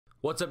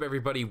What's up,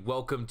 everybody?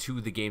 Welcome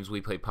to the Games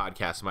We Play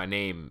podcast. My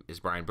name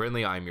is Brian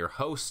Brindley. I'm your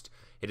host.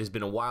 It has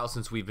been a while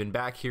since we've been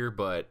back here,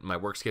 but my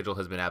work schedule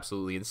has been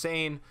absolutely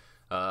insane.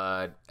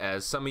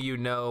 As some of you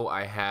know,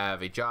 I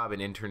have a job, an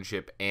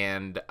internship,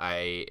 and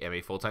I am a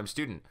full-time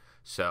student.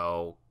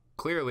 So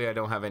clearly I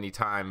don't have any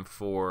time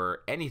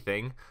for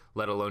anything,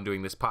 let alone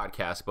doing this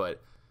podcast. But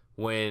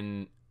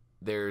when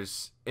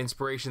there's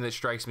inspiration that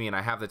strikes me and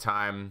I have the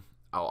time,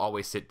 I'll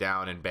always sit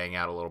down and bang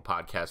out a little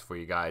podcast for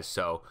you guys.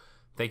 So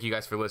thank you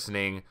guys for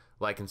listening.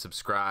 Like and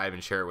subscribe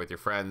and share it with your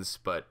friends.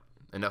 But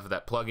enough of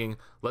that plugging.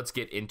 Let's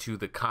get into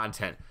the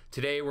content.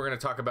 Today we're going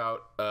to talk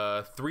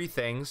about three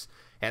things.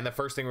 And the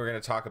first thing we're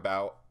going to talk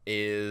about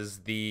is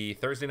the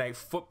Thursday night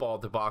football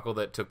debacle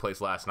that took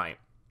place last night.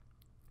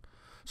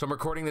 So I'm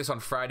recording this on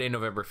Friday,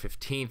 November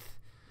 15th.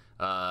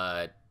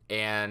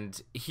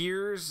 And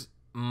here's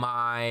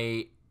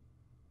my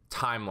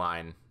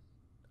timeline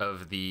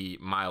of the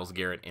Myles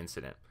Garrett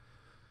incident.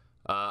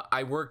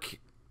 I work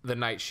the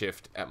night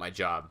shift at my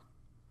job.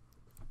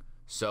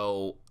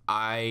 So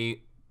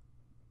I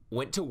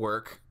went to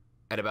work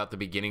at about the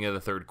beginning of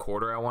the third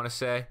quarter, I want to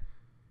say.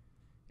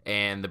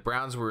 And the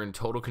Browns were in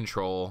total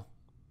control.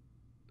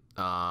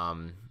 There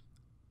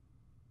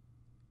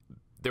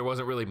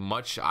wasn't really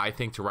much, I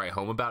think, to write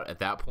home about at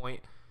that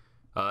point.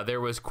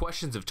 There was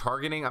questions of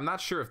targeting. I'm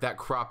not sure if that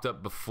cropped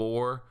up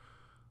before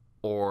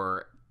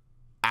or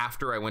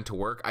after I went to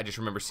work. I just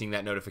remember seeing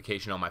that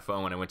notification on my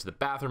phone when I went to the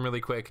bathroom really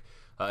quick.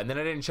 And then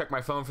I didn't check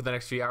my phone for the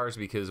next few hours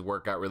because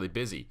work got really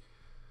busy.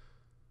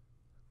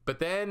 But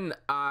then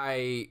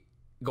I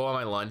go on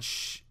my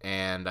lunch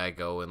and I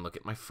go and look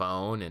at my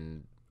phone,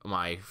 and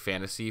my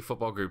fantasy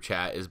football group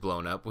chat is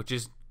blown up, which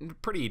is a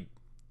pretty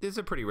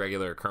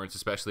regular occurrence,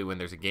 especially when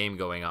there's a game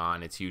going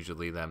on. It's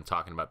usually them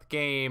talking about the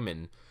game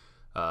and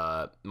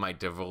might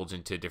divulge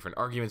into different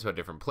arguments about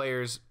different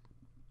players.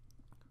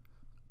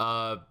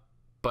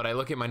 But I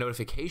look at my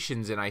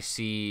notifications and I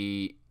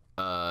see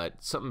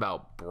something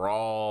about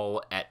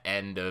brawl at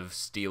end of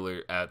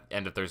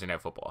Thursday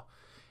Night Football.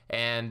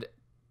 And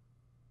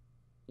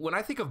when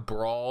I think of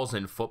brawls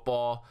in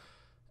football,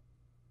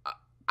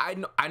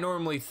 I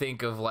normally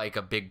think of like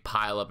a big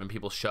pileup and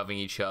people shoving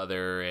each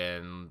other,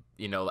 and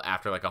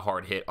after like a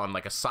hard hit on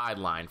like a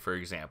sideline, for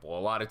example. A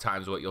lot of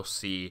times what you'll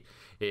see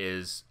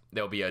is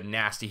there'll be a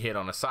nasty hit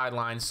on a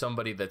sideline.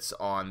 Somebody that's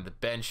on the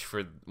bench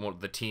for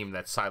the team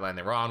that sideline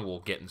they're on will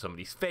get in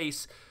somebody's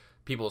face.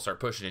 People will start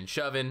pushing and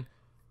shoving.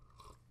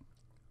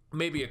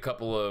 Maybe a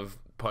couple of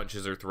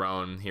punches are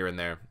thrown here and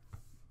there.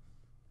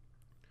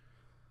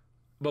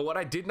 But what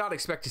I did not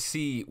expect to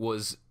see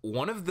was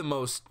one of the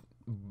most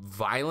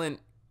violent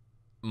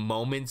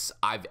moments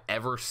I've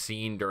ever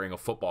seen during a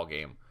football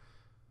game.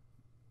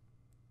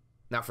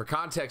 Now, for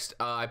context,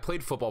 I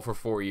played football for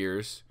 4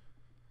 years.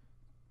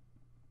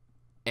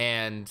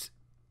 And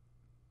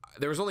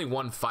there was only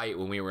one fight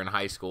when we were in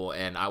high school,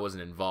 and I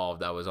wasn't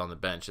involved. I was on the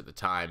bench at the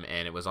time,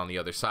 and it was on the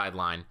other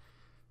sideline.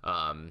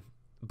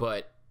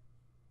 But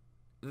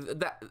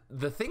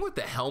the thing with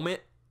the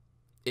helmet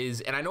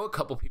is, and I know a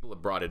couple people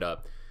have brought it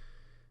up,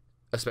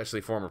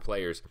 especially former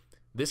players,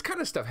 this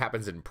kind of stuff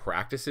happens in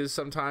practices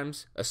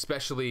sometimes,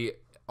 especially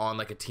on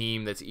like a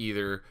team that's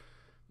either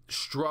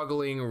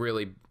struggling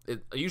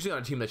usually on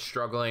a team that's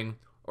struggling,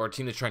 or a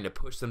team that's trying to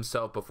push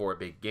themselves before a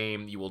big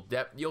game.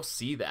 You'll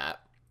see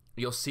that.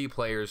 You'll see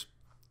players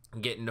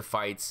get into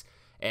fights,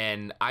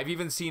 and I've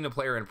even seen a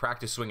player in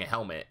practice swing a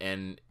helmet,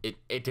 and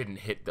it didn't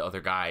hit the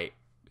other guy.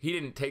 He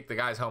didn't take the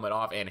guy's helmet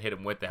off and hit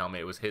him with the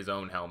helmet. It was his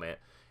own helmet,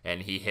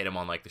 and he hit him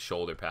on like the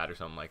shoulder pad or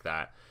something like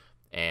that.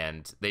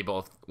 And they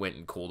both went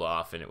and cooled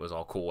off, and it was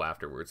all cool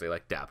afterwards. They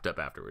like dapped up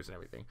afterwards and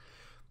everything.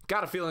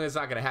 Got a feeling it's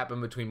not going to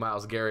happen between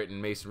Myles Garrett and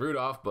Mason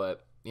Rudolph,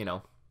 but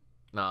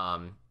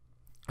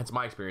that's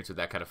my experience with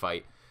that kind of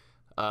fight.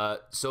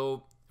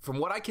 So from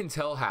what I can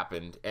tell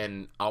happened,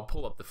 and I'll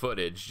pull up the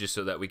footage just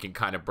so that we can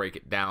kind of break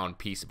it down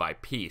piece by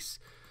piece.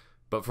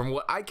 But from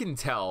what I can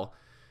tell,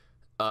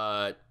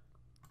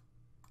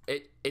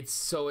 it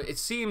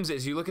seems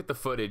as you look at the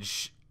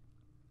footage,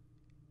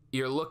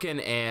 you're looking,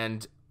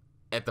 and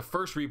at the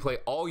first replay,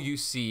 all you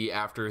see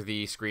after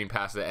the screen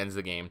pass that ends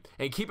the game,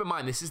 and keep in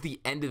mind, this is the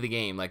end of the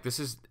game. Like, this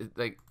is,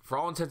 like, for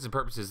all intents and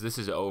purposes, this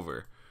is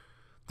over.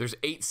 There's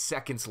 8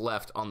 seconds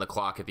left on the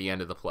clock at the end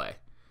of the play.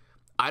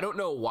 I don't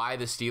know why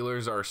the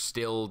Steelers are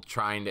still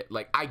trying to,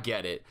 like, I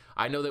get it.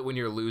 I know that when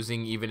you're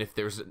losing, even if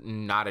there's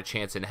not a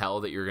chance in hell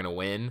that you're going to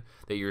win,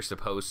 that you're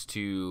supposed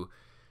to,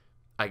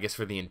 I guess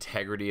for the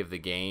integrity of the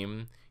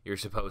game, you're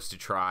supposed to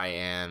try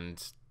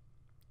and,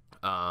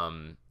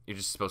 you're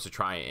just supposed to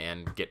try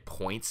and get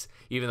points,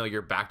 even though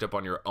you're backed up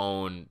on your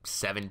own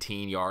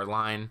 17-yard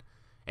line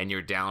and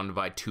you're down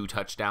by 2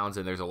 touchdowns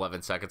and there's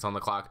 11 seconds on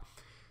the clock.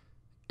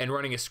 And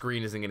running a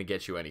screen isn't going to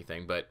get you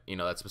anything, but,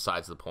 that's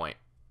besides the point.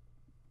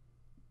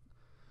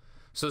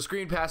 So the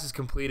screen pass is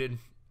completed,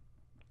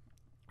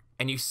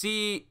 and you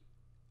see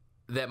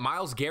that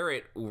Myles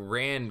Garrett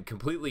ran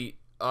completely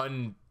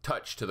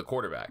untouched to the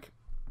quarterback.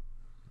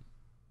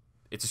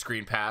 It's a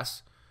screen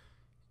pass,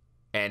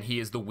 and he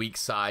is the weak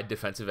side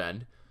defensive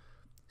end.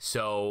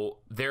 So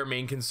their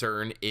main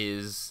concern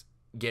is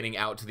getting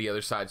out to the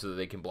other side so that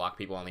they can block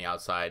people on the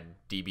outside.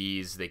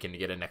 DBs, they can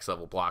get a next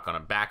level block on a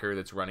backer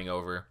that's running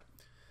over.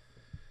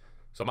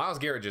 So Myles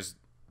Garrett just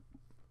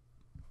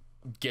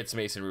gets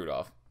Mason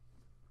Rudolph.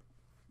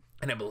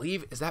 And I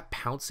believe, is that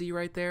Pouncey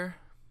right there?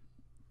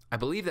 I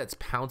believe that's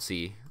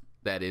Pouncey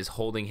that is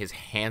holding his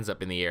hands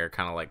up in the air,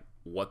 kind of like,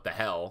 what the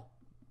hell?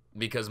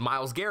 Because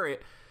Myles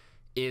Garrett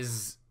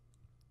he's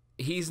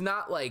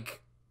not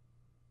like,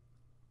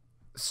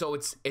 so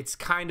it's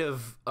kind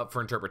of up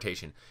for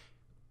interpretation.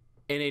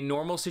 In a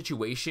normal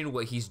situation,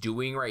 what he's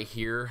doing right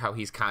here, how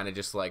he's kind of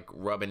just like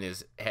rubbing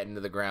his head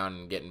into the ground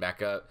and getting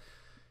back up,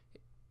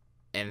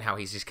 and how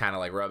he's just kind of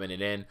like rubbing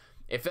it in.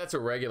 If that's a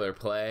regular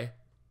play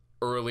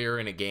earlier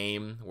in a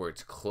game where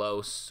it's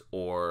close,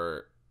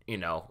 or, you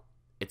know,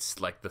 it's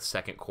like the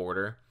second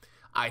quarter,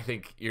 I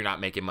think you're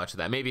not making much of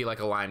that. Maybe like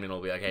a lineman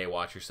will be like, hey,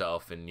 watch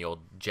yourself, and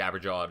you'll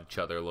jabberjaw at each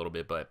other a little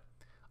bit, but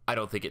I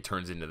don't think it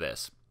turns into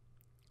this.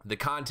 The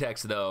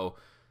context, though,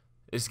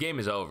 this game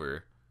is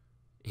over.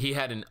 He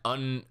had an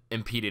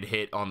unimpeded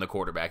hit on the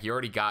quarterback. You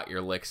already got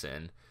your licks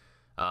in.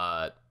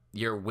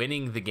 You're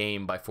winning the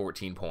game by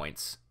 14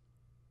 points.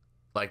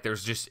 Like,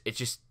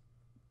 it's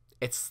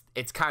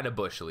kind of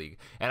Bush League.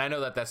 And I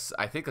know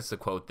I think that's the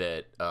quote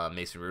that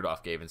Mason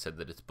Rudolph gave and said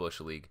that it's Bush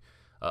League.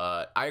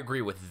 I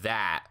agree with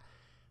that.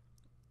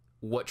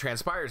 What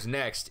transpires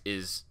next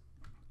is,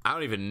 I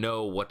don't even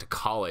know what to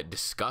call it.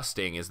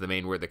 Disgusting is the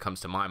main word that comes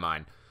to my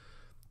mind.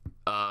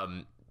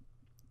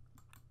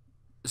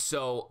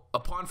 So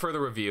upon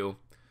further review,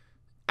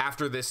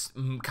 after this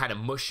kind of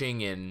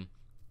mushing, and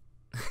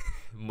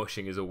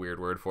mushing is a weird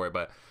word for it,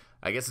 but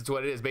I guess it's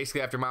what it is.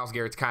 Basically, after Myles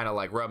Garrett's kind of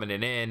like rubbing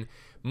it in,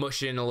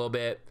 mushing a little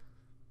bit,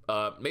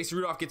 Mason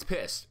Rudolph gets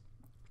pissed.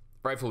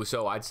 Rightfully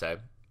so, I'd say.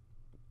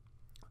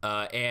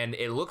 And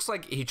it looks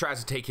like he tries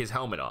to take his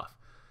helmet off.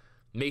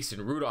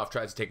 Mason Rudolph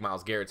tries to take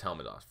Myles Garrett's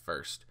helmet off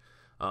first.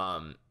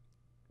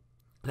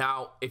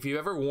 Now, if you've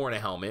ever worn a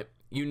helmet,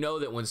 you know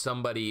that when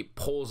somebody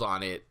pulls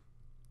on it,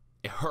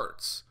 it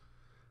hurts.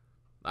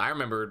 I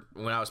remember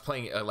when I was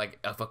playing, like,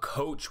 if a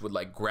coach would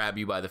like grab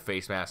you by the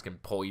face mask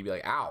and pull, you'd be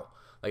like, ow,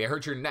 like it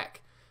hurts your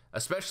neck.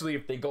 Especially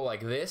if they go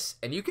like this,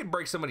 and you can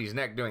break somebody's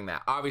neck doing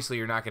that. Obviously,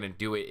 you're not going to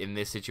do it in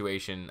this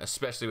situation,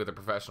 especially with a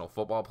professional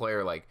football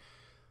player. Like,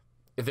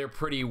 if they're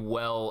pretty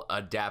well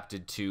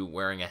adapted to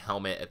wearing a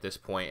helmet at this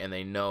point, and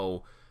they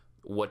know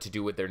what to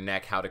do with their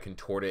neck, how to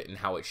contort it, and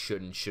how it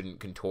should and shouldn't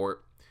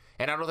contort.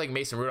 And I don't think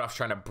Mason Rudolph's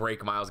trying to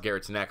break Myles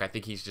Garrett's neck. I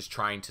think he's just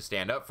trying to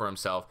stand up for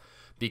himself,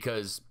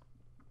 because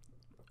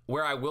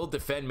where I will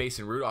defend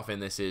Mason Rudolph in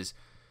this is,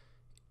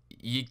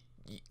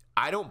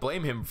 I don't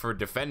blame him for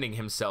defending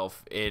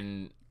himself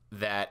in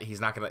that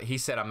he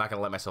said, I'm not going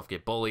to let myself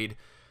get bullied.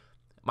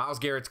 Myles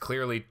Garrett's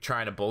clearly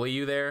trying to bully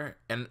you there,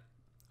 and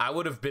I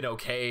would have been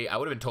okay. I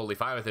would have been totally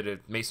fine with it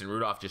if Mason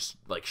Rudolph just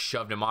like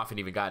shoved him off and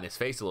even got in his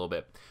face a little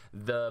bit.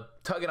 The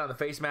tugging on the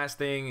face mask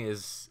thing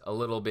is a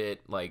little bit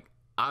like,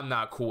 I'm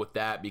not cool with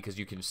that, because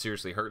you can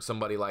seriously hurt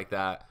somebody like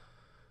that.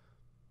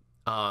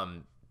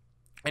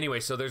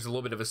 Anyway, so there's a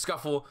little bit of a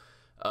scuffle.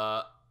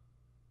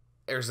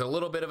 There's a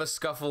little bit of a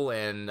scuffle,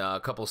 and a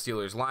couple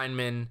Steelers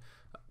linemen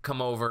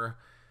come over.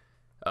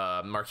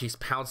 Marquise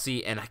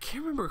Pouncey, and I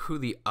can't remember who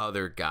the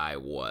other guy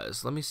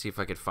was. Let me see if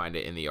I could find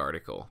it in the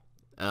article.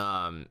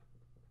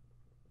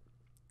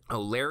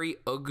 Larry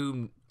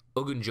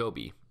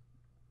Ogunjobi.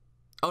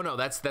 Oh no,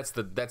 that's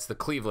the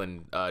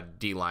Cleveland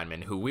D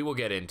lineman, who we will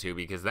get into,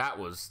 because that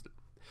was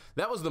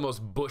the most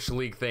Bush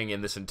League thing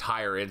in this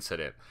entire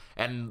incident.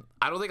 And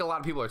I don't think a lot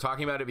of people are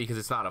talking about it because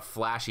it's not a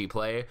flashy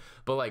play,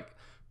 but like,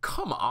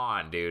 come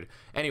on, dude.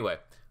 Anyway,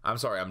 I'm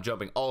sorry, I'm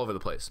jumping all over the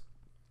place.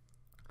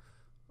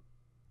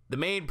 The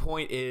main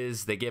point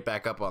is they get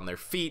back up on their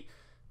feet.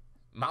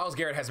 Myles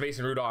Garrett has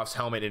Mason Rudolph's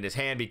helmet in his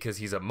hand because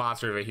he's a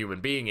monster of a human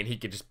being, and he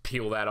could just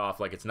peel that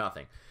off like it's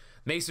nothing.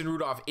 Mason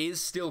Rudolph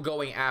is still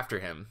going after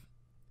him.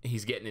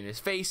 He's getting in his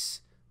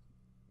face,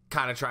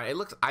 kind of trying.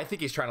 I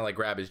think he's trying to like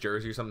grab his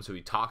jersey or something, so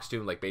he talks to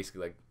him, like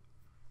basically like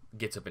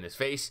gets up in his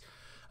face.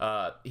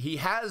 He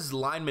has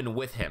linemen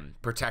with him,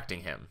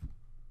 protecting him.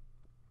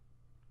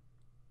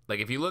 Like,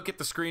 if you look at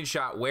the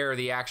screenshot where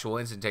the actual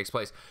incident takes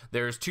place,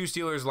 there's two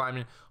Steelers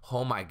linemen.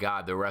 Oh my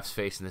God, the ref's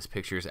face in this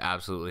picture is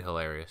absolutely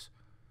hilarious.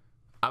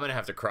 I'm going to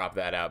have to crop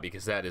that out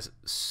because that is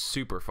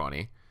super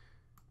funny.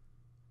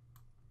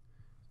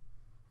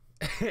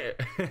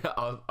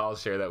 I'll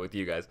share that with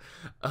you guys.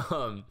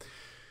 And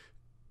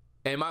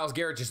Myles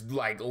Garrett just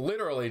like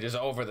literally just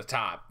over the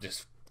top,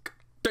 just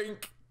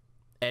dink.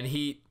 And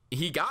he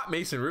got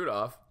Mason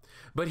Rudolph,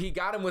 but he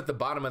got him with the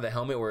bottom of the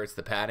helmet where it's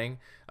the padding.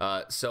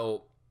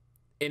 So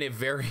in a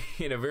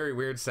very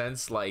weird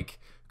sense, like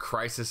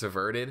crisis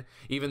averted.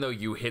 Even though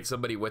you hit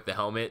somebody with the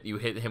helmet, you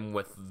hit him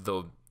with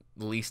the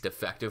least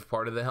effective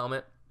part of the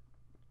helmet.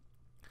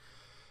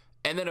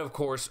 And then, of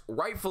course,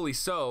 rightfully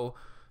so,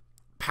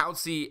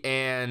 Pouncey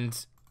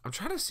and I'm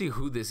trying to see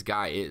who this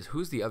guy is.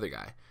 Who's the other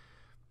guy?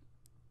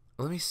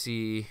 Let me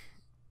see.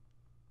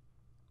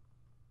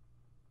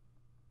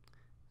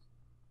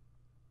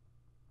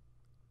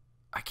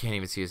 I can't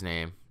even see his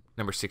name.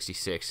 number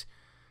 66.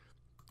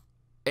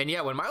 And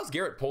yeah, when Myles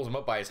Garrett pulls him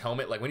up by his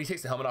helmet, like when he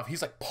takes the helmet off,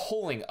 he's like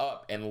pulling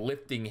up and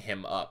lifting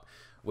him up,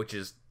 which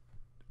is,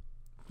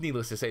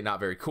 needless to say, not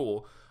very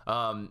cool.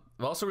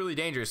 Also really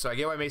dangerous. So I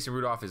get why Mason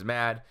Rudolph is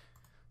mad.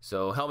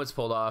 So helmet's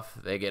pulled off.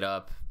 They get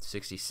up.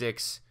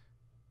 66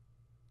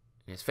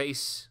 in his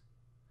face.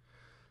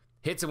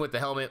 Hits him with the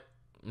helmet.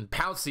 And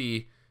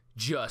Pouncey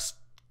just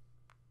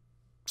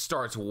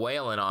starts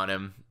wailing on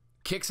him.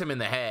 Kicks him in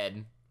the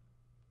head.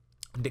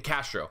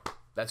 DeCastro.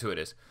 That's who it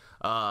is.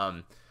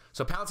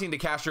 So Pouncey and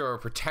DeCastro are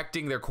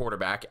protecting their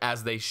quarterback,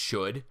 as they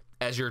should,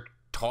 as you're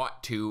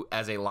taught to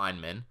as a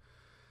lineman.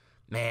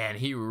 Man,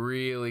 he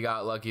really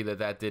got lucky that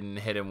that didn't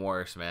hit him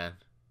worse, man.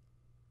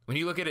 When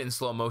you look at it in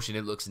slow motion,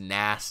 it looks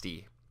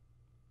nasty.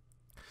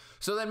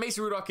 So then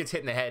Mason Rudolph gets hit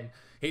in the head.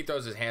 He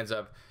throws his hands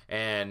up,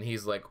 and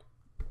he's like,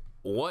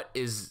 what?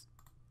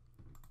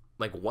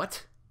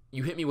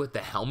 You hit me with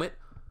the helmet?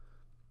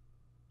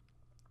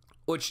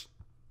 Which,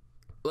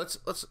 let's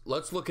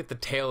look at the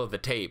tail of the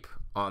tape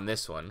on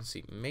this one. Let's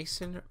see,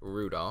 Mason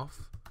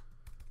Rudolph,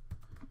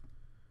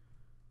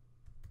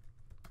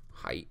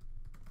 height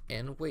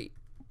and weight.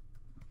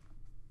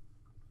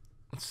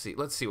 Let's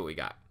see what we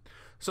got.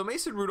 So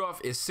Mason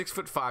Rudolph is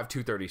 6'5",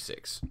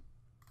 236.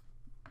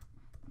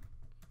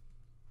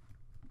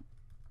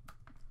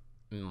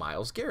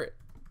 Myles Garrett,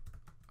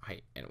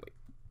 height and weight.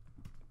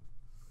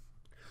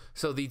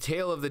 So the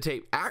tail of the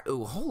tape.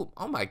 Oh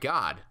my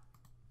God.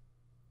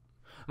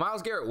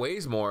 Myles Garrett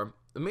weighs more.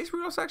 Mason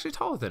Rudolph's actually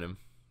taller than him.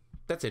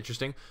 That's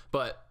interesting.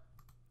 But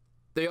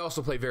they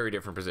also play very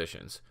different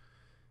positions.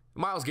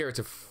 Myles Garrett's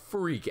a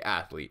freak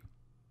athlete.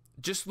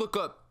 Just look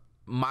up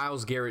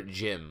Myles Garrett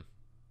gym,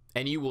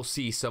 and you will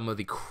see some of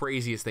the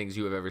craziest things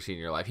you have ever seen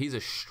in your life. He's a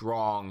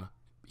strong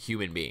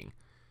human being.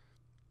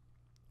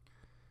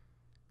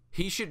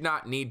 He should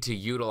not need to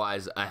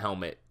utilize a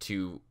helmet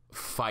to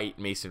fight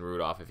Mason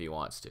Rudolph if he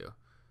wants to.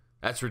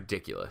 That's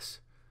ridiculous.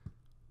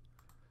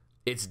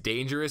 It's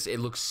dangerous. It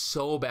looks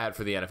so bad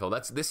for the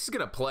NFL. This is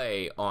going to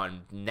play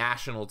on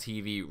national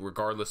TV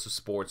regardless of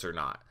sports or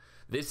not.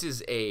 This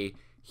is a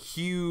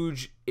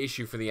huge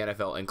issue for the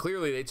NFL, and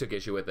clearly they took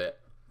issue with it.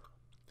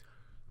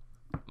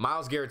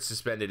 Myles Garrett's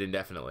suspended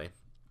indefinitely.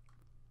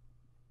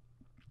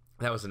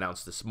 That was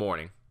announced this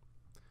morning.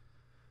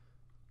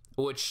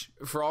 Which,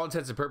 for all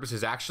intents and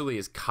purposes, actually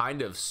is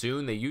kind of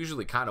soon. They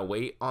usually kind of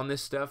wait on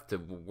this stuff to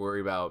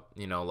worry about,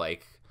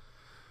 like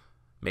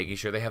making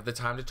sure they have the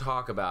time to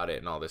talk about it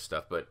and all this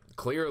stuff. But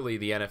clearly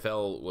the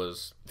NFL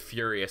was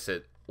furious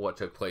at what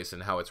took place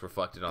and how it's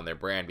reflected on their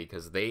brand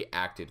because they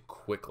acted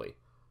quickly.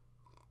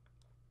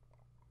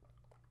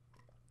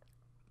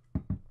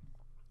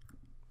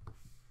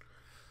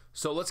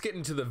 So let's get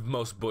into the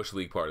most Bush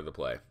League part of the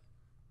play.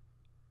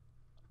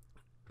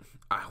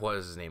 What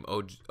is his name?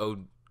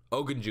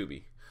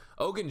 Ogunjubi.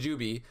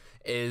 Ogunjubi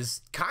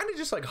is kind of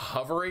just like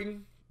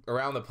hovering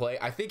around the play.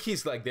 I think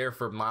he's like there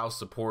for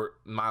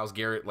Myles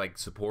Garrett like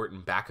support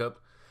and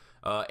backup.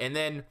 And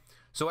then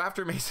so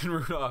after Mason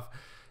Rudolph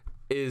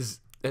has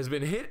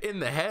been hit in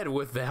the head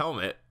with the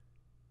helmet,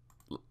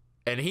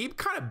 and he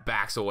kind of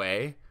backs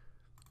away.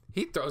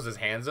 He throws his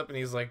hands up and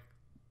he's like,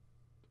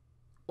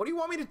 "What do you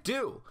want me to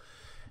do?"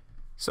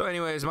 So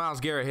anyways, Myles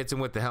Garrett hits him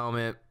with the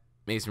helmet.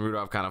 Mason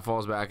Rudolph kind of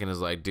falls back and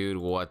is like, "Dude,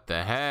 what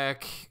the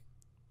heck?"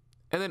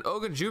 And then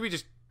Ogunjubi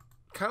just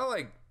kind of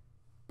like,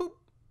 boop.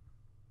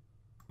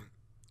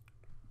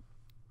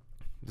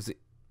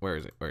 Where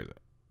is it? Let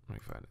me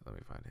find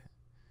it.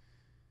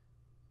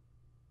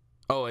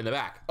 Oh, in the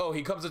back. Oh,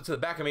 he comes up to the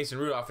back of Mason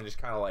Rudolph and just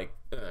kind of like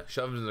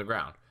shoves him to the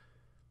ground.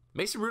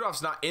 Mason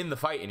Rudolph's not in the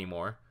fight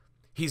anymore.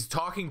 He's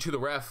talking to the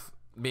ref,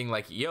 being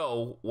like,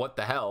 "Yo, what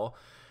the hell?"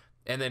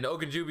 And then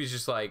Ogunjubi's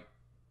just like,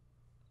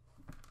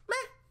 "Meh,"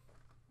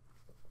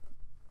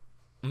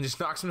 and just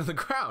knocks him to the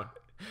ground.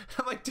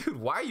 I'm like,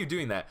 dude, why are you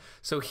doing that?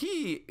 So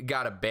he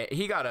got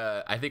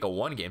a I think a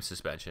 1-game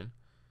suspension.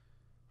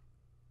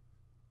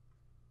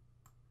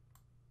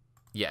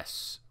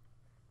 Yes,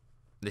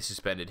 they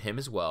suspended him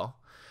as well,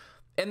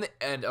 and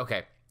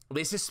okay,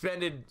 they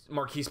suspended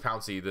Maurkice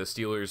Pouncey, the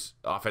Steelers'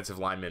 offensive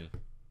lineman,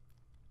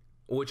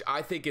 which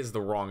I think is the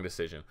wrong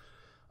decision.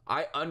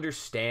 I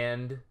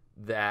understand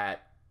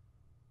that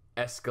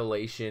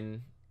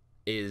escalation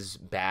is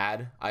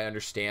bad. I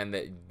understand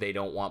that they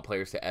don't want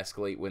players to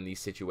escalate when these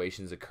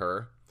situations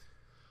occur.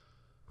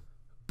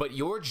 But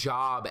your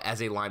job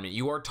as a lineman,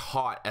 you are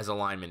taught as a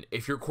lineman,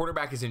 if your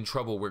quarterback is in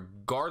trouble,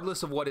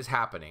 regardless of what is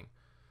happening,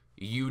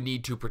 you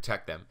need to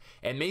protect them.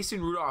 And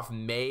Mason Rudolph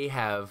may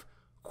have,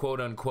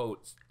 quote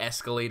unquote,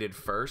 escalated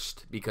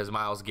first because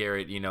Myles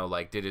Garrett,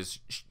 did his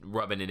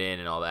rubbing it in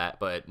and all that.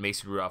 But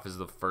Mason Rudolph is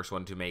the first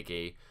one to make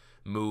a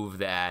move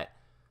that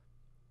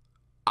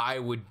I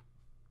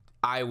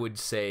would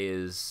say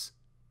is,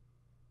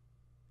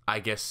 I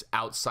guess,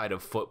 outside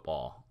of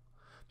football.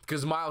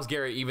 Because Myles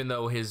Garrett, even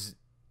though his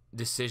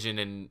decision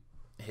and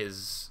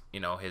his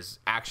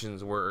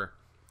actions were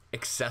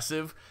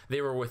excessive,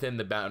 they were within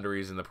the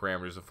boundaries and the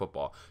parameters of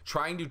football.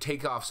 Trying to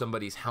take off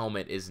somebody's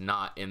helmet is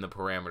not in the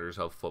parameters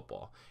of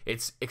football.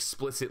 It's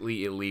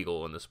explicitly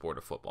illegal in the sport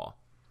of football.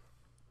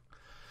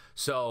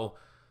 So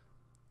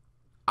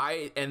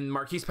and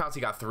Marquise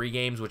Pouncey got 3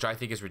 games, which I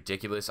think is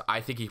ridiculous.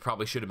 I think he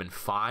probably should have been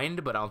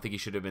fined, but I don't think he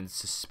should have been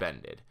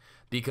suspended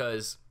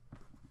because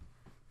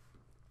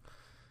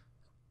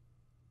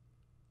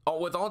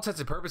with all intents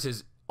and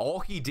purposes,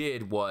 all he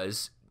did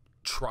was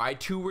try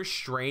to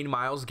restrain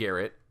Myles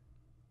Garrett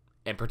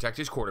and protect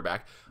his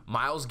quarterback.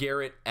 Myles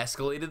Garrett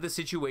escalated the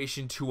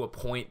situation to a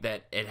point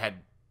that it had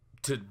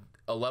to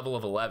a level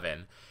of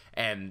 11.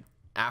 And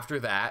after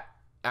that,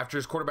 after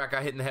his quarterback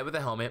got hit in the head with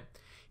a helmet,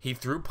 he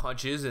threw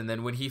punches, and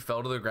then when he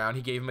fell to the ground,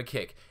 he gave him a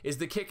kick. Is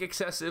the kick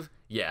excessive?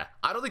 Yeah.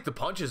 I don't think the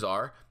punches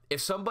are.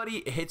 If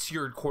somebody hits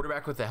your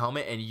quarterback with a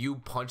helmet and you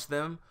punch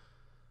them,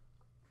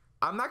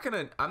 I'm not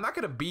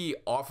gonna be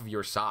off of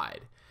your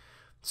side.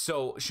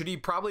 So should he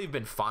probably have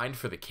been fined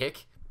for the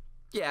kick?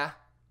 Yeah.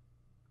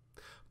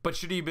 But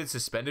should he have been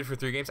suspended for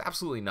 3 games?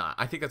 Absolutely not.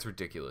 I think that's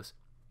ridiculous.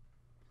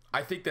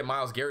 I think that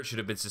Myles Garrett should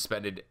have been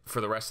suspended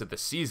for the rest of the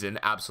season.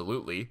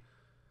 Absolutely.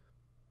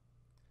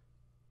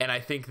 And I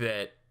think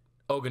that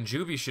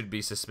Ogunjobi should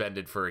be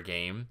suspended for a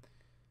game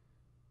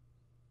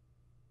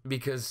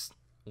because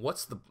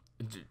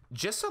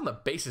just on the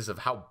basis of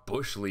how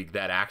Bush League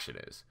that action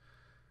is.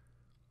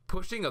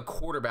 Pushing a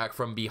quarterback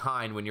from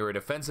behind when you're a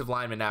defensive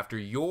lineman after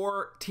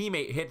your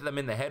teammate hit them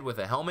in the head with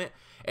a helmet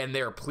and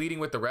they're pleading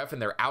with the ref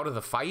and they're out of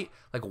the fight.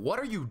 Like, what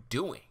are you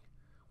doing?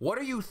 What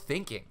are you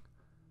thinking?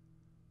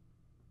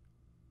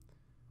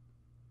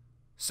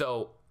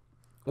 So,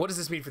 what does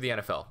this mean for the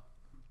NFL?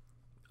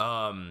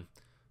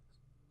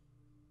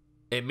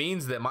 It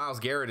means that Myles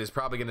Garrett is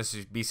probably going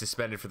to be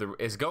suspended for the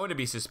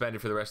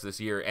rest of this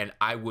year, and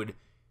I would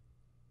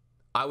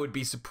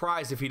be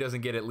surprised if he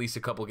doesn't get at least a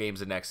couple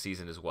games the next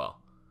season as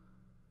well.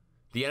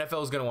 The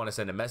NFL is going to want to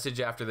send a message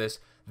after this.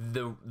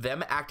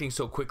 Them acting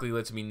so quickly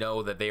lets me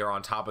know that they are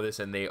on top of this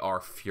and they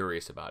are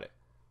furious about it.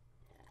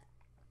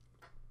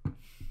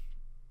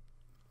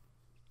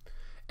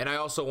 And I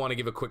also want to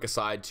give a quick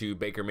aside to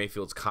Baker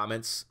Mayfield's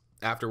comments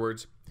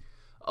afterwards.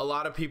 A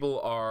lot of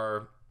people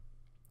are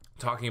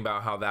talking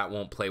about how that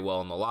won't play well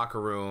in the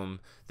locker room,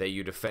 that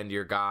you defend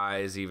your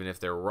guys even if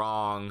they're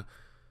wrong.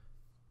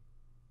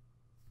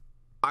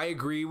 I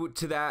agree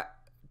to that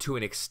to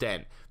an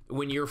extent.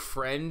 When your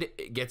friend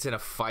gets in a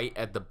fight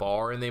at the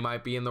bar and they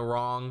might be in the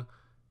wrong,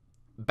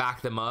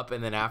 back them up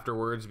and then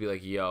afterwards be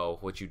like, yo,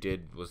 what you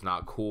did was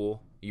not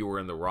cool. You were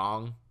in the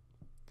wrong.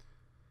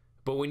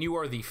 But when you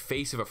are the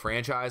face of a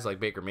franchise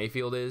like Baker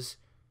Mayfield is,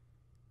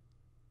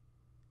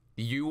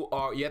 you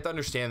have to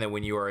understand that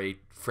when you are a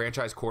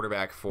franchise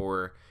quarterback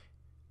for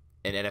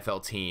an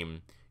NFL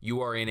team, you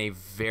are in a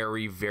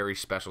very, very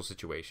special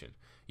situation.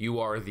 You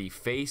are the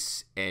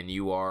face and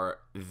you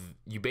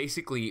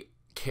basically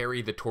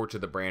carry the torch of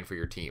the brand for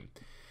your team.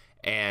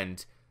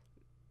 And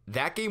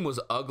that game was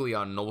ugly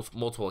on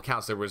multiple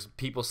accounts. There was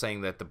people saying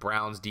that the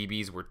Browns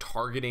DBs were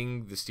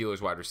targeting the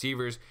Steelers wide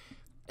receivers,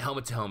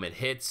 helmet to helmet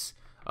hits.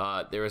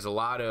 There was a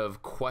lot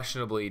of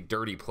questionably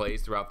dirty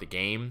plays throughout the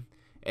game,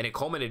 and it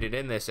culminated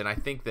in this. And I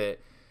think that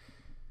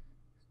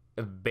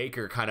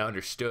Baker kind of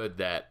understood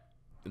that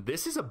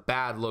this is a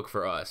bad look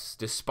for us.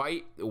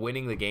 Despite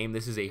winning the game,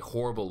 this is a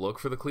horrible look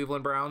for the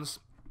Cleveland Browns.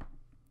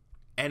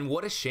 And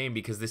what a shame,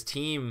 because this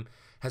team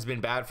has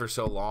been bad for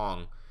so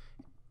long,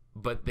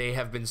 but they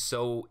have been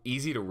so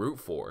easy to root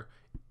for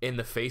in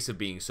the face of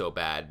being so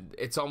bad.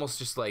 It's almost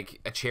just like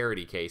a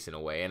charity case in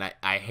a way. And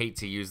I hate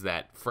to use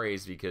that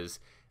phrase because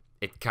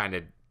it kind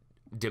of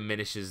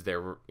diminishes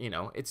their,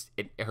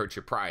 it hurts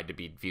your pride to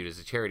be viewed as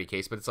a charity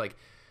case. But it's like,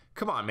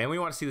 come on, man, we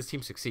want to see this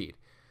team succeed.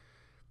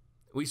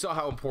 We saw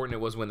how important it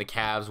was when the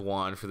Cavs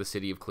won for the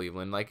city of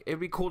Cleveland. Like, it'd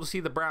be cool to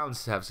see the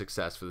Browns have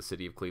success for the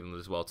city of Cleveland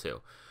as well,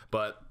 too.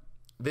 But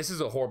this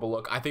is a horrible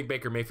look. I think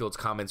Baker Mayfield's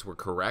comments were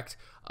correct.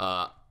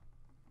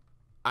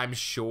 I'm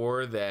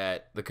sure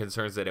that the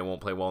concerns that it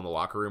won't play well in the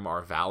locker room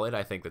are valid.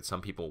 I think that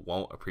some people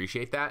won't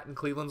appreciate that in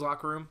Cleveland's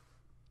locker room.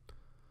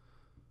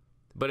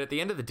 But at the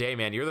end of the day,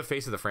 man, you're the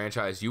face of the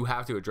franchise. You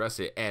have to address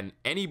it. And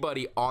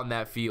anybody on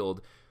that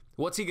field,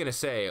 what's he going to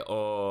say?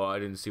 Oh, I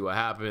didn't see what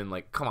happened.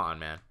 Like, come on,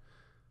 man.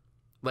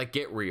 Like,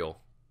 get real.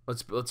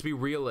 Let's be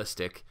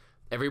realistic.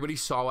 Everybody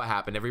saw what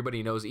happened.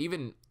 Everybody knows.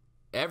 Even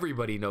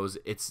everybody knows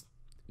it's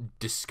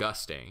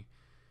disgusting.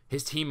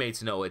 His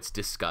teammates know it's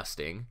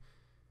disgusting.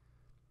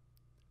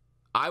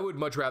 I would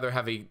much rather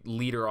have a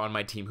leader on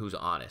my team who's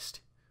honest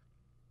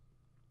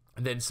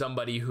than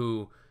somebody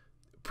who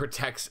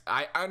protects.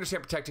 I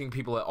understand protecting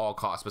people at all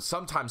costs, but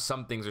sometimes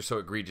some things are so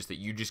egregious that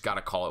you just got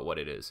to call it what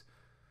it is.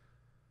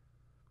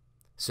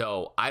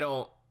 So I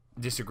don't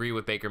disagree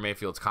with Baker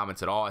Mayfield's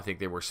comments at all. I think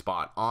they were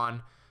spot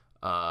on.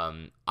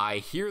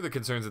 I hear the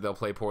concerns that they'll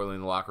play poorly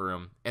in the locker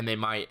room, and they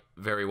might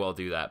very well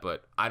do that,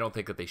 but I don't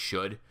think that they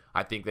should.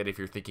 I think that if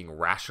you're thinking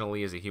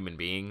rationally as a human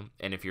being,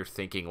 and if you're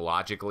thinking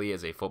logically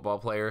as a football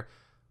player,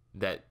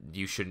 that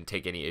you shouldn't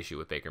take any issue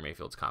with Baker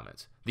Mayfield's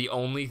comments. The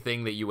only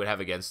thing that you would have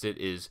against it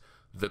is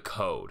the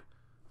code.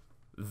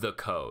 The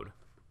code.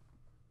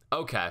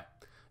 Okay.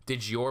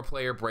 Did your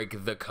player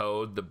break the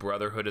code, the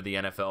brotherhood of the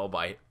NFL,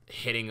 by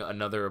hitting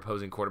another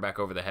opposing quarterback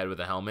over the head with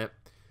a helmet?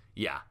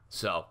 Yeah.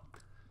 So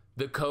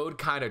the code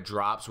kind of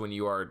drops when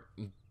you are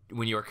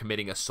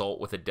committing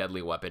assault with a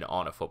deadly weapon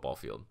on a football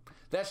field.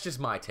 That's just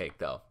my take,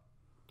 though.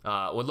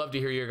 Would love to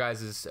hear your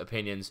guys'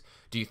 opinions.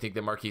 Do you think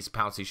that Marquise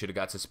Pouncey should have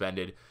got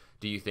suspended?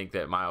 Do you think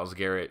that Myles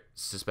Garrett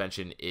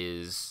suspension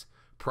is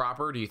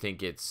proper? What do you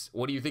think it's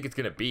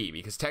going to be?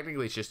 Because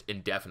technically it's just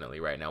indefinitely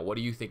right now. What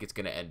do you think it's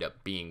going to end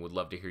up being? Would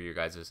love to hear your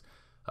guys'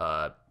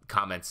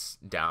 comments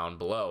down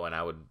below, and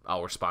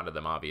I'll respond to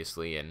them,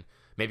 obviously, and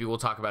maybe we'll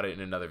talk about it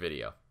in another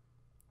video.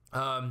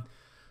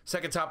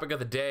 Second topic of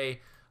the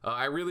day.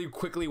 I really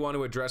quickly want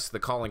to address the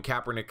Colin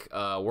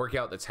Kaepernick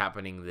workout that's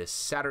happening this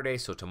Saturday,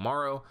 so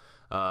tomorrow.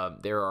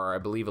 There are, I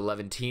believe,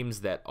 11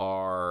 teams that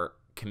are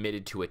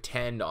committed to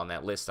attend on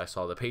that list. I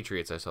saw the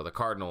Patriots, I saw the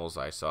Cardinals,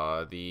 I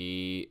saw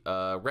the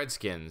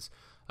Redskins.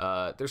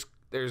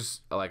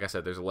 There's like I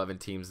said, there's 11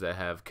 teams that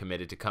have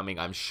committed to coming.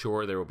 I'm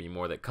sure there will be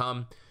more that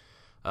come.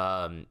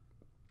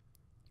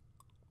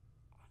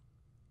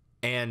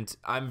 And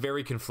I'm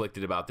very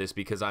conflicted about this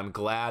because I'm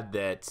glad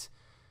that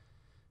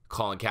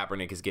Colin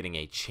Kaepernick is getting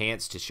a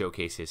chance to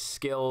showcase his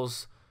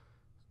skills.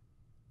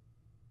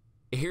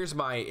 Here's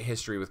my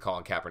history with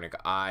Colin Kaepernick.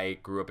 I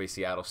grew up a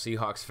Seattle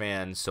Seahawks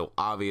fan, so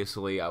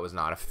obviously I was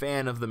not a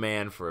fan of the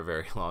man for a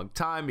very long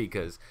time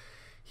because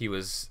he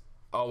was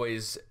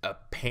always a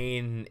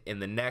pain in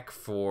the neck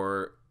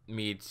for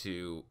me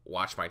to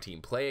watch my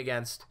team play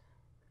against.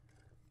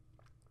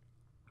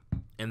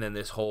 And then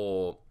this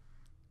whole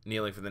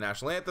kneeling for the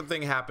national anthem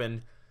thing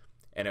happened,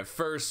 and at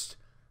first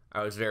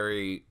I was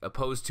very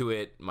opposed to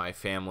it. My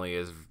family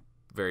is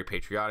very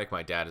patriotic.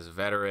 My dad is a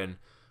veteran.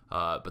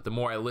 But the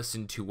more I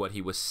listened to what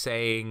he was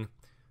saying,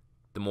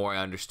 the more I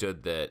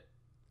understood that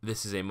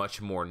this is a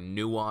much more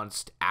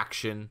nuanced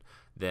action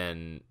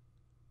than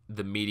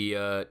the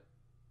media,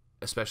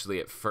 especially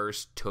at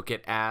first, took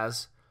it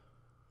as.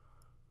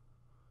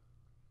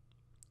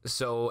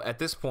 So at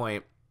this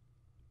point,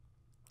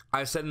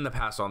 I've said in the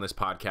past on this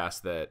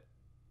podcast that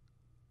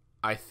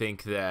I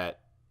think that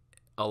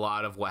a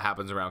lot of what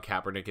happens around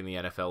Kaepernick in the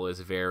NFL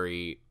is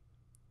very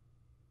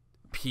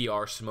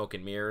PR smoke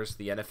and mirrors.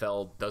 The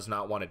NFL does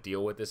not want to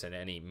deal with this in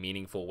any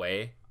meaningful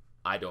way,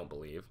 I don't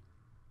believe.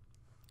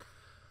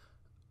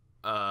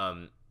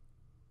 And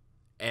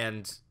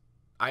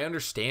I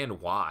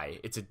understand why.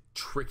 It's a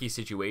tricky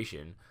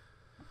situation.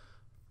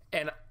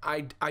 And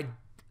I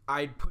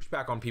push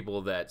back on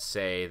people that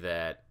say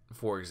that,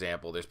 for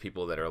example, there's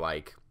people that are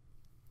like,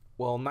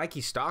 well,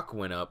 Nike stock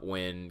went up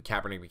when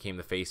Kaepernick became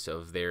the face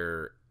of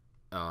their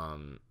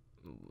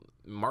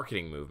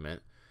marketing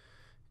movement.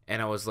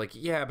 And I was like,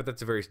 yeah, but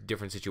that's a very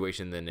different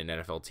situation than an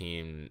NFL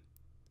team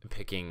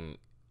picking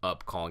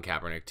up Colin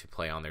Kaepernick to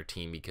play on their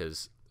team,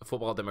 because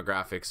football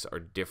demographics are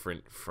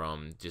different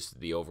from just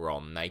the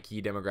overall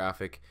Nike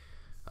demographic.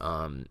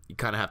 You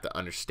kind of have to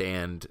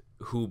understand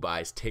who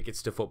buys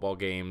tickets to football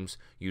games,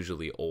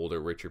 usually older,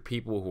 richer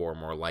people who are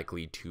more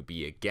likely to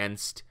be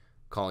against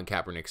Colin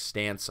Kaepernick's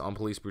stance on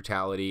police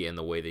brutality and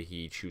the way that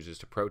he chooses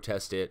to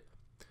protest it.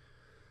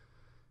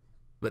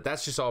 But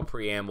that's just all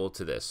preamble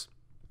to this.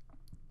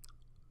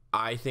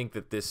 I think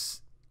that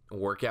this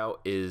workout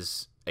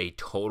is a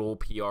total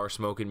PR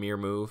smoke and mirror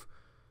move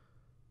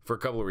for a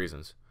couple of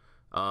reasons.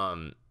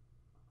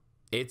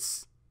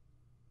 It's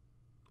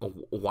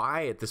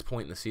why at this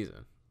point in the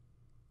season?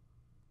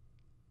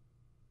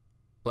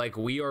 Like,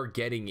 we are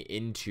getting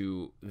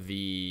into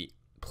the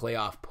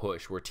playoff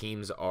push where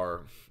teams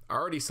are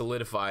already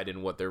solidified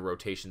in what their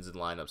rotations and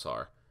lineups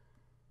are.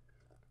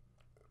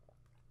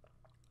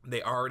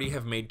 They already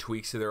have made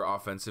tweaks to their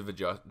offensive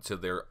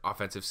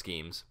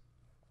schemes.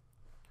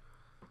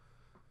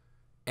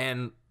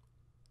 And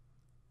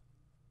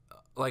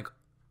like,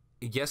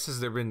 yes, have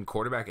there been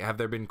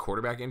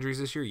quarterback injuries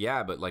this year?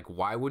 Yeah, but like,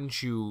 why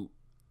wouldn't you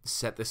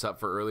set this up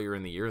for earlier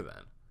in the year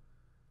then?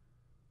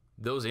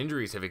 Those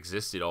injuries have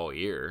existed all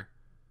year.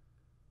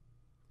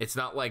 It's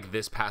not like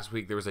this past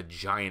week there was a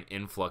giant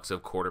influx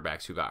of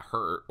quarterbacks who got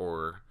hurt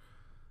or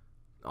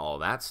all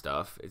that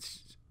stuff.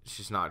 It's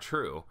just not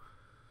true.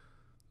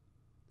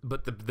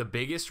 But the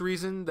biggest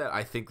reason that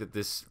I think that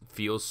this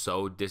feels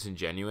so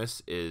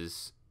disingenuous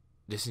is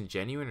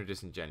disingenuine or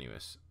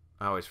disingenuous.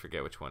 I always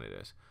forget which one it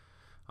is.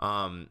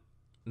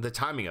 The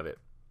timing of it.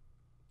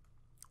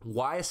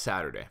 Why a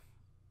Saturday?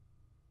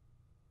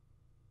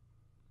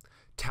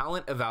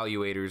 Talent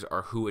evaluators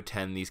are who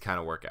attend these kind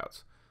of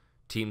workouts.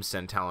 Teams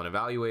send talent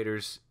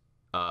evaluators,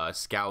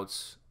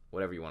 scouts,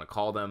 whatever you want to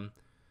call them.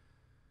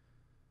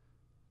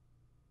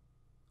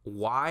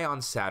 Why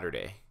on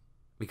Saturday?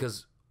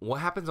 Because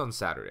what happens on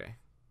Saturday?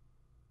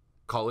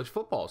 College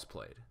football is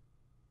played.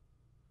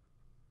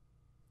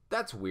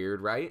 That's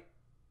weird, right?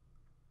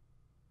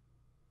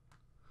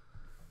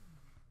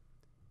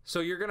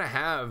 So you're going to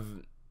have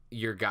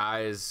your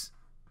guys,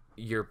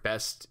 your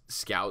best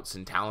scouts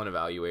and talent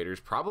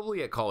evaluators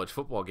probably at college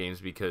football games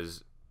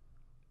because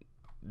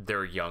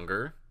they're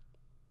younger.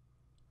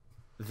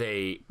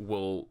 They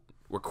will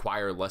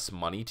require less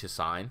money to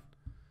sign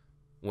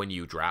when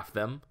you draft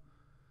them.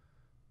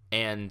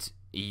 And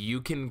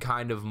you can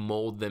kind of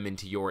mold them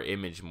into your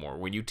image more.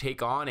 When you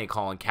take on a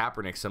Colin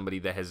Kaepernick, somebody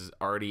that has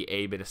already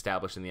A, been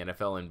established in the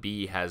NFL, and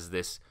B, has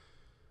this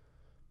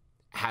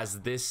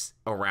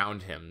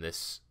around him,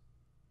 this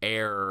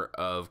air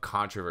of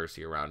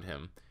controversy around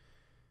him,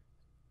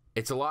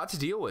 it's a lot to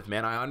deal with,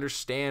 man. I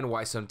understand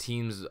why some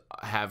teams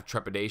have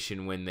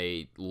trepidation when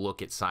they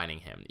look at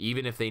signing him.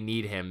 Even if they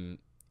need him,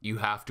 you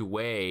have to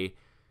weigh,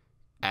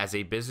 as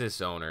a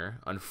business owner,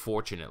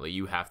 unfortunately,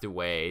 you have to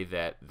weigh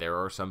that there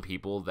are some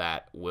people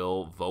that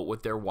will vote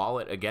with their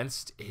wallet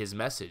against his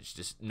message,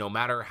 just no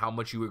matter how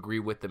much you agree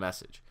with the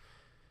message.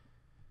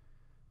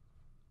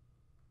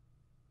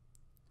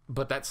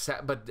 But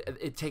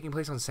it taking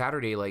place on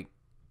Saturday, like,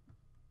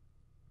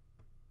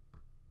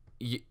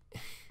 you're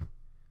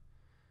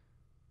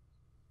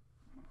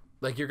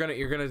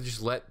gonna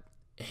just let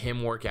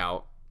him work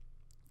out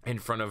in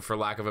front of, for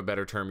lack of a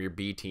better term, your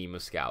B team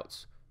of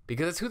scouts.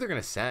 Because that's who they're going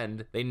to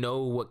send. They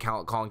know what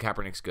Colin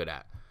Kaepernick's good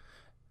at.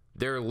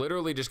 They're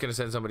literally just going to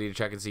send somebody to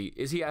check and see,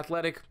 is he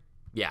athletic?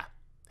 Yeah.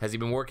 Has he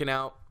been working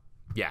out?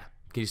 Yeah.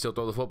 Can he still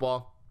throw the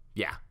football?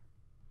 Yeah.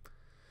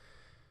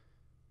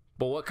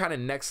 But what kind of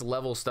next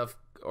level stuff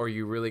are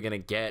you really going to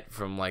get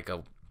from like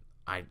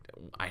I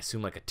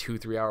assume like a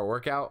 2-3 hour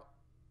workout?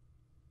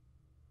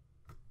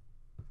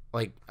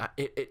 Like,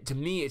 to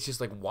me, it's just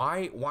like,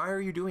 why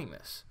are you doing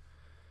this?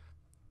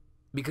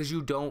 Because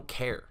you don't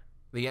care.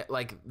 The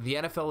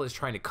NFL is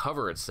trying to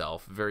cover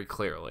itself very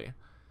clearly.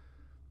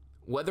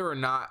 Whether or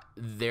not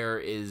there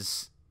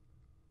is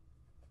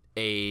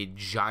a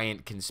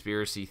giant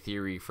conspiracy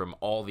theory from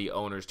all the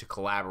owners to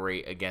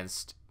collaborate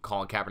against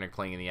Colin Kaepernick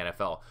playing in the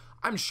NFL,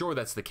 I'm sure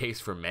that's the case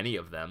for many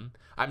of them.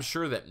 I'm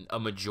sure that a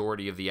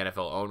majority of the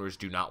NFL owners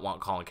do not want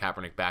Colin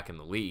Kaepernick back in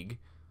the league.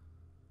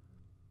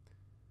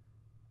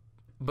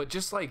 But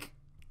just like,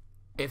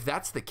 if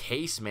that's the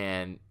case,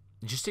 man,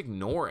 just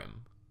ignore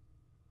him.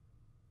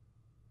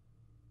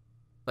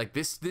 Like,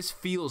 this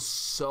feels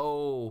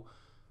so...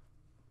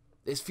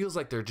 This feels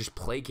like they're just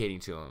placating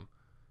to him.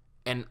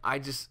 And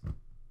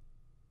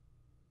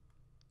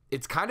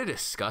it's kind of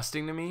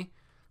disgusting to me.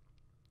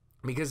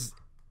 Because,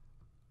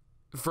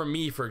 for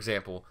me, for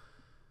example,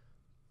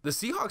 the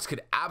Seahawks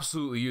could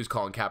absolutely use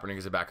Colin Kaepernick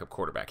as a backup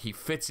quarterback. He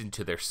fits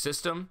into their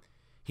system.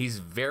 He's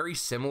very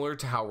similar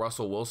to how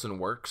Russell Wilson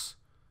works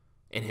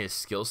in his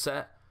skill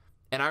set.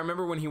 And I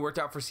remember when he worked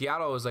out for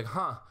Seattle, I was like,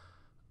 I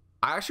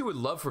actually would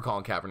love for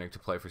Colin Kaepernick to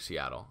play for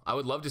Seattle. I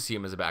would love to see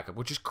him as a backup,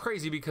 which is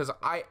crazy because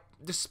I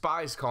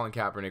despised Colin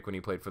Kaepernick when he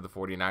played for the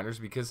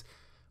 49ers because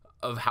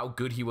of how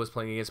good he was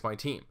playing against my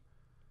team.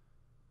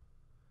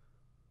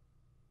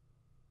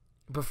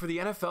 But for the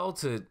NFL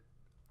to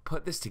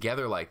put this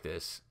together like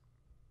this,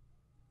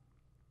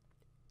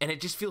 and it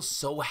just feels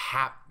so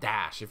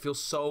hapdash. It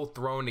feels so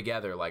thrown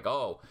together. Like,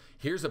 oh,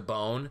 here's a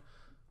bone.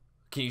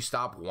 Can you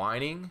stop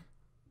whining?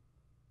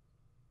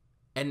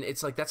 And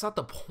it's like, that's not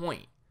the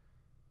point.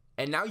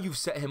 And now you've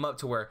set him up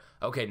to where,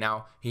 okay,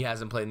 now he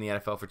hasn't played in the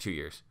NFL for 2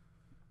 years.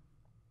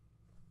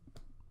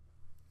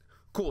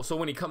 Cool, so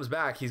when he comes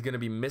back, he's going to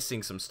be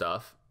missing some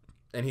stuff.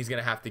 And he's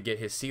going to have to get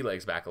his sea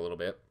legs back a little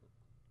bit.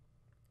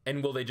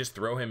 And will they just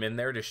throw him in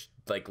there to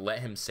let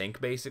him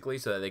sink, basically,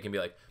 so that they can be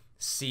like,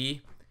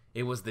 see,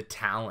 it was the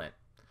talent.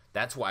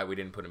 That's why we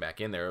didn't put him back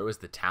in there. It was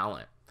the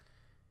talent.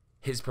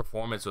 His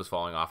performance was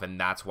falling off, and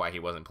that's why he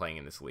wasn't playing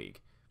in this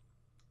league.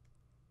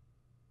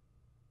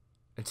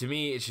 And to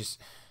me, it's just...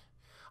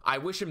 I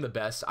wish him the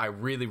best. I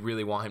really,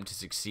 really want him to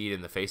succeed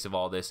in the face of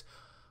all this.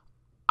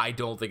 I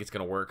don't think it's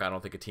going to work. I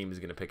don't think a team is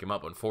going to pick him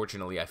up.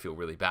 Unfortunately, I feel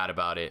really bad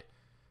about it.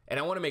 And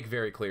I want to make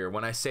very clear,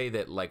 when I say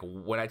that, like,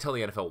 when I tell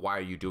the NFL, why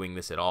are you doing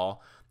this at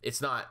all? It's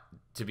not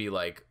to be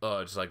like,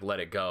 oh, just like, let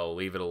it go,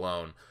 leave it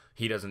alone.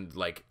 He doesn't,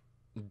 like,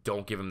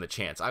 don't give him the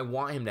chance. I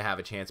want him to have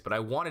a chance, but I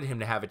wanted him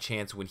to have a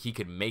chance when he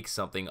could make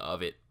something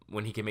of it,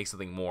 when he could make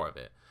something more of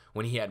it,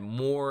 when he had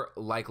more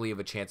likely of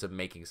a chance of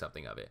making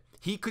something of it.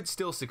 He could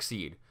still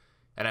succeed.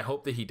 And I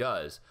hope that he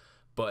does,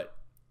 but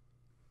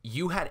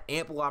you had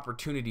ample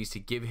opportunities to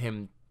give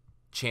him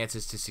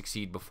chances to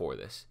succeed before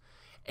this,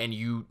 and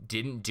you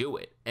didn't do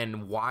it.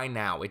 And why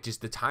now?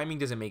 The timing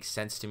doesn't make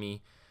sense to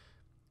me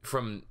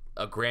from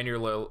a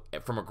granular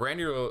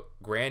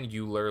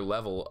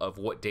level of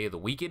what day of the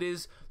week it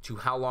is to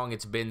how long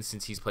it's been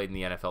since he's played in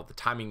the NFL. The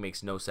timing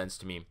makes no sense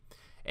to me.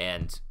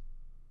 And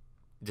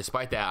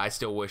despite that, I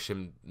still wish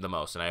him the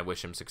most, and I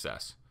wish him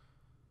success.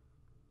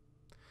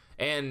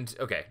 And,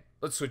 okay,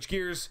 let's switch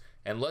gears,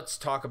 and let's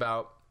talk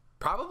about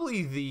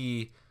probably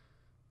the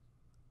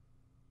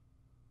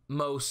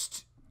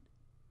most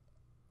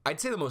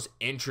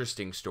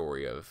interesting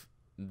story of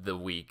the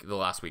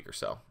last week or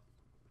so.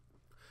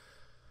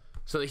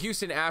 So the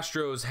Houston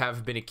Astros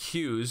have been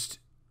accused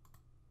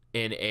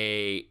in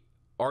a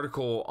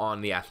article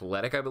on The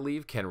Athletic, I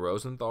believe. Ken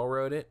Rosenthal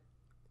wrote it.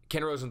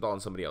 Ken Rosenthal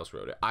and somebody else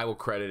wrote it. I will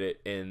credit it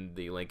in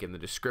the link in the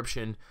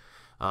description.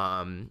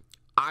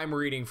 I'm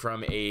reading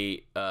from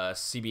a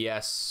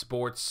CBS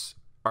Sports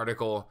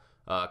article,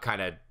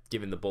 kind of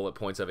given the bullet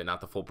points of it,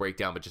 not the full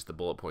breakdown, but just the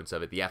bullet points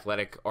of it. The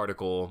Athletic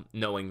article,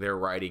 knowing their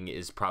writing,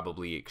 is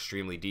probably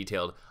extremely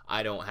detailed.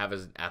 I don't have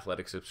an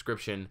Athletic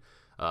subscription,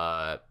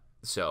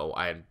 so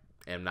I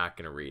am not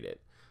going to read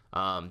it.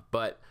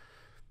 But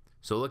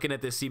so looking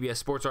at this CBS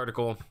Sports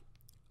article,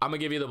 I'm going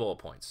to give you the bullet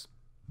points.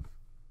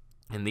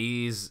 And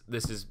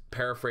this is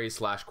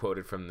paraphrased /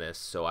 quoted from this,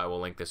 so I will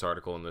link this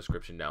article in the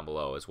description down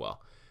below as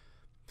well.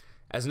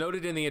 As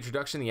noted in the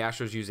introduction, the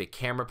Astros use a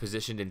camera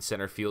positioned in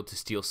center field to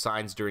steal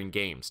signs during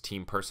games.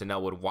 Team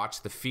personnel would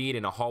watch the feed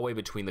in a hallway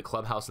between the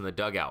clubhouse and the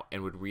dugout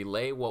and would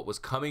relay what was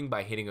coming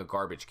by hitting a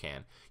garbage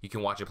can. You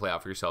can watch it play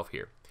out for yourself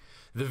here.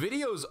 The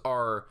videos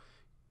are...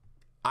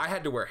 I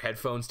had to wear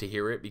headphones to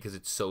hear it because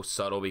it's so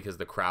subtle because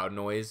the crowd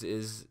noise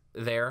is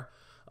there.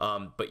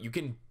 But you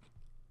can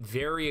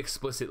very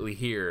explicitly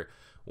hear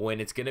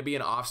when it's going to be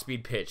an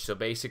off-speed pitch. So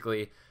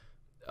basically...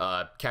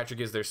 catcher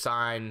gives their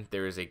sign.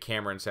 There is a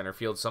camera in center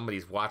field.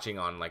 Somebody's watching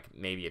on like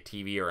maybe a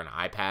TV or an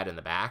iPad in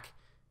the back,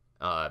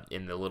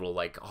 in the little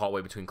like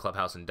hallway between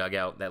clubhouse and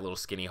dugout, that little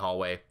skinny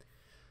hallway.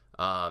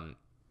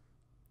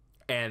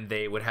 And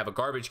they would have a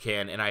garbage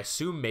can, and I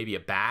assume maybe a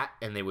bat,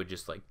 and they would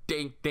just like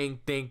dink,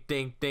 dink, dink,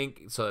 dink,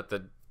 dink, so that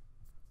the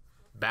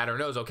batter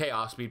knows, okay,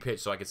 off-speed pitch,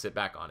 so I can sit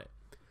back on it.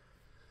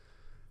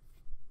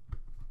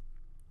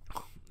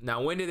 Now,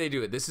 when did they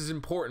do it? This is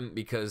important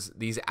because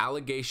these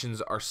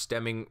allegations are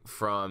stemming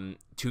from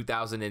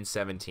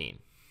 2017.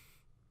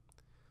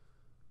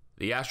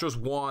 The Astros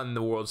won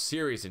the World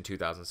Series in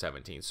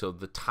 2017, so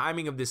the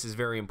timing of this is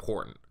very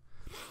important.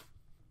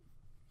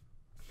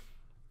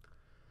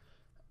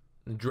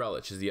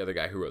 Drellich is the other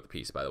guy who wrote the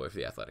piece, by the way, for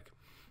The Athletic.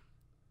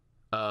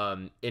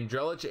 In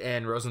Drellich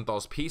and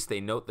Rosenthal's piece,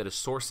 they note that a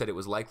source said it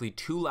was likely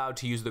too loud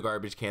to use the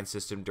garbage can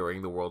system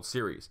during the World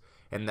Series,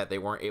 and that they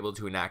weren't able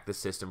to enact the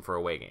system for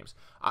away games.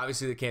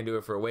 Obviously, they can't do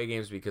it for away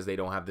games because they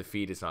don't have the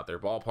feed. It's not their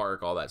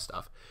ballpark, all that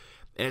stuff.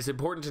 And it's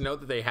important to note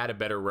that they had a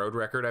better road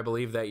record, I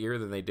believe, that year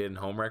than they did in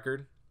home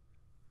record.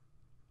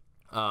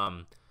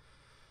 But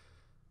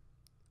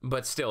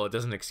still, it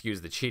doesn't excuse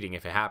the cheating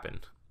if it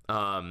happened.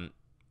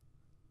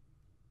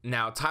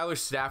 Now, Tyler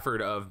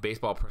Stafford of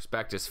Baseball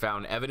Prospectus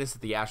found evidence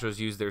that the Astros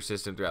used their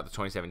system throughout the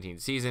 2017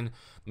 season.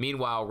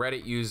 Meanwhile,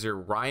 Reddit user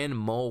Ryan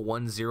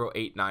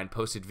Mull1089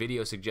 posted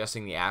video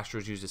suggesting the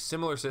Astros used a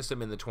similar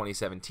system in the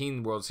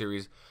 2017 World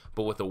Series,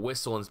 but with a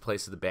whistle in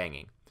place of the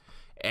banging.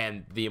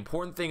 And the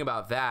important thing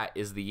about that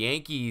is the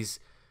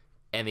Yankees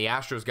and the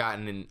Astros got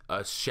in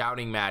a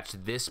shouting match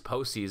this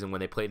postseason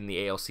when they played in the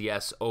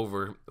ALCS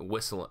over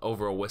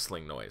a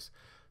whistling noise.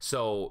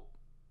 So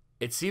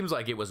it seems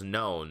like it was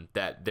known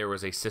that there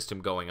was a system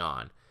going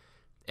on.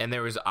 And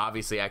there was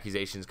obviously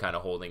accusations kind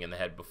of holding in the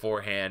head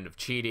beforehand of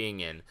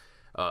cheating. And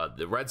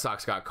the Red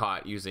Sox got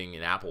caught using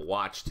an Apple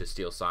Watch to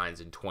steal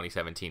signs in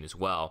 2017 as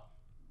well.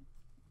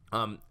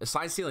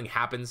 Sign stealing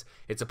happens.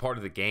 It's a part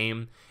of the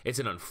game. It's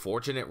an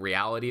unfortunate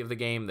reality of the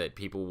game that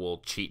people will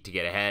cheat to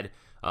get ahead.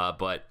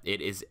 But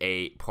it is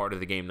a part of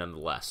the game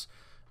nonetheless.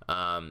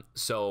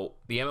 So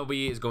the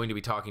MLB is going to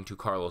be talking to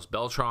Carlos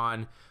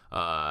Beltran,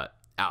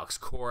 Alex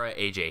Cora,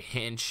 AJ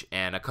Hinch,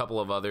 and a couple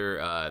of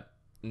other,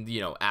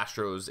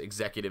 Astros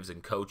executives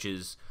and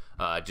coaches,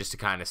 just to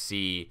kind of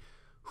see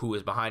who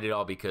is behind it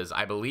all, because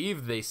I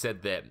believe they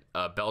said that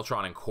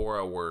Beltran and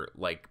Cora were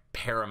like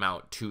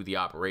paramount to the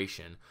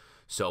operation.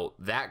 So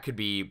that could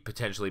be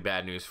potentially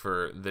bad news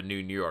for the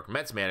new New York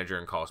Mets manager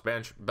in Carlos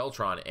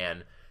Beltran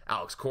and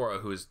Alex Cora,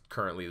 who is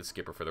currently the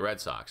skipper for the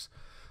Red Sox.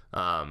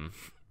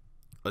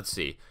 Let's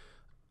see.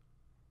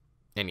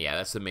 And yeah,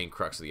 that's the main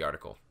crux of the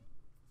article.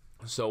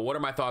 So what are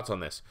my thoughts on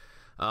this?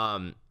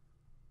 The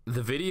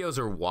videos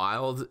are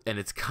wild, and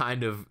it's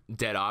kind of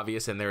dead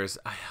obvious. And there's,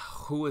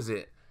 who was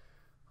it?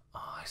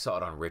 Oh, I saw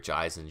it on Rich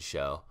Eisen's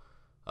show.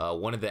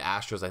 One of the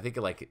Astros, I think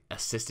like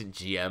assistant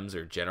GMs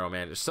or general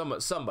manager,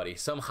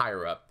 some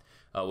higher up,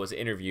 was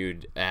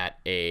interviewed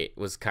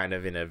was kind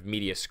of in a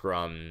media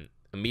scrum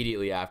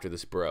immediately after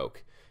this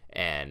broke,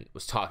 and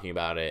was talking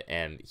about it.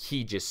 And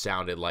he just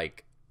sounded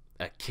like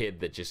a kid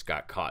that just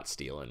got caught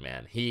stealing,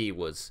 man. He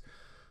was...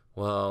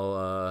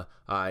 Well,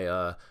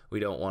 we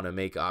don't want to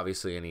make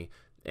obviously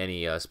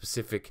any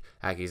specific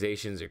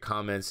accusations or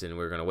comments, and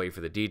we're going to wait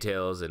for the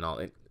details and all.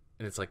 And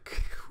it's like,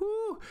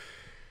 whew,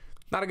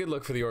 not a good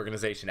look for the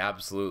organization,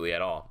 absolutely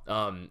at all.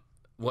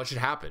 What should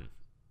happen?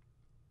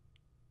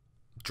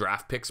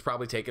 Draft picks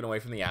probably taken away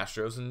from the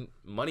Astros and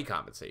money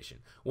compensation.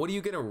 What are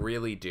you going to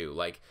really do?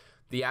 Like,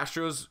 the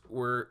Astros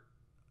were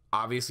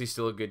obviously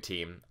still a good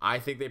team. I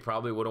think they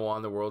probably would have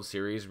won the World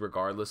Series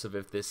regardless of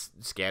if this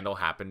scandal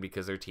happened,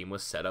 because their team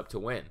was set up to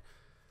win.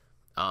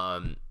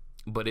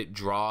 But it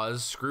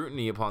draws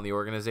scrutiny upon the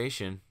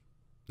organization.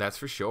 That's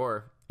for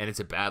sure. And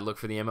it's a bad look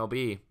for the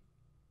MLB.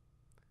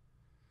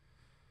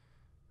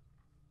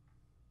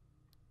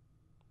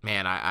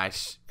 Man, I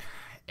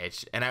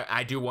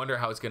do wonder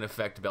how it's going to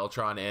affect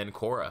Beltran and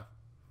Cora.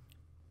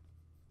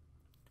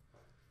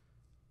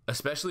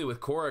 Especially with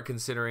Cora,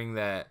 considering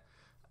that,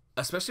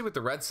 especially with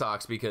the Red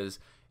Sox, because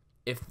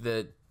if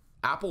the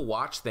Apple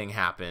Watch thing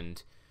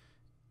happened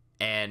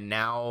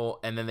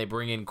And then they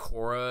bring in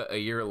Cora a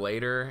year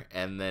later,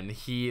 and then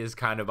he is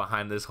kind of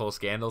behind this whole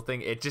scandal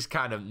thing. It just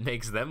kind of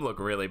makes them look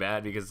really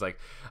bad because it's like,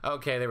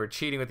 okay, they were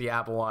cheating with the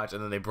Apple Watch,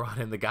 and then they brought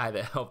in the guy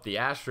that helped the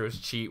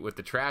Astros cheat with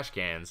the trash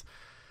cans.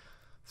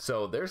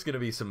 So there's going to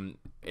be some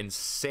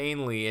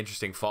insanely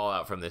interesting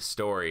fallout from this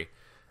story.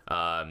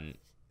 And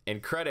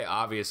credit,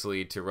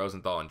 obviously, to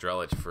Rosenthal and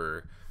Drellich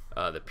for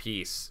the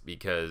piece,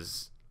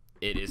 because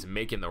it is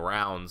making the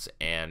rounds,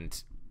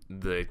 and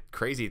the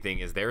crazy thing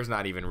is there's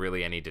not even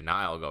really any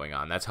denial going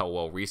on. That's how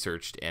well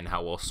researched and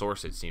how well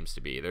sourced it seems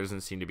to be. There doesn't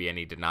seem to be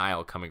any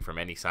denial coming from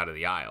any side of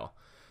the aisle.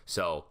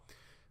 So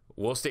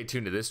we'll stay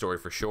tuned to this story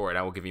for sure, and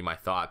I will give you my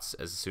thoughts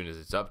as soon as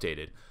it's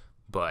updated.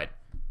 But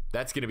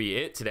that's going to be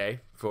it today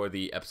for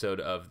the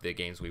episode of the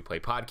Games We Play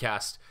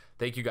podcast.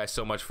 Thank you guys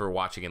so much for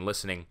watching and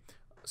listening.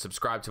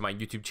 Subscribe to my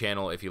YouTube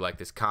channel if you like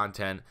this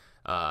content.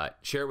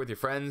 Share it with your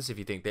friends if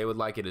you think they would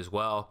like it as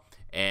well.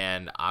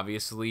 And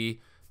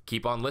obviously,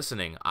 keep on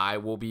listening. I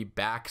will be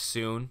back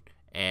soon.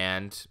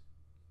 And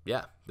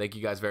yeah, thank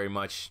you guys very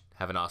much.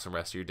 Have an awesome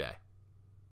rest of your day.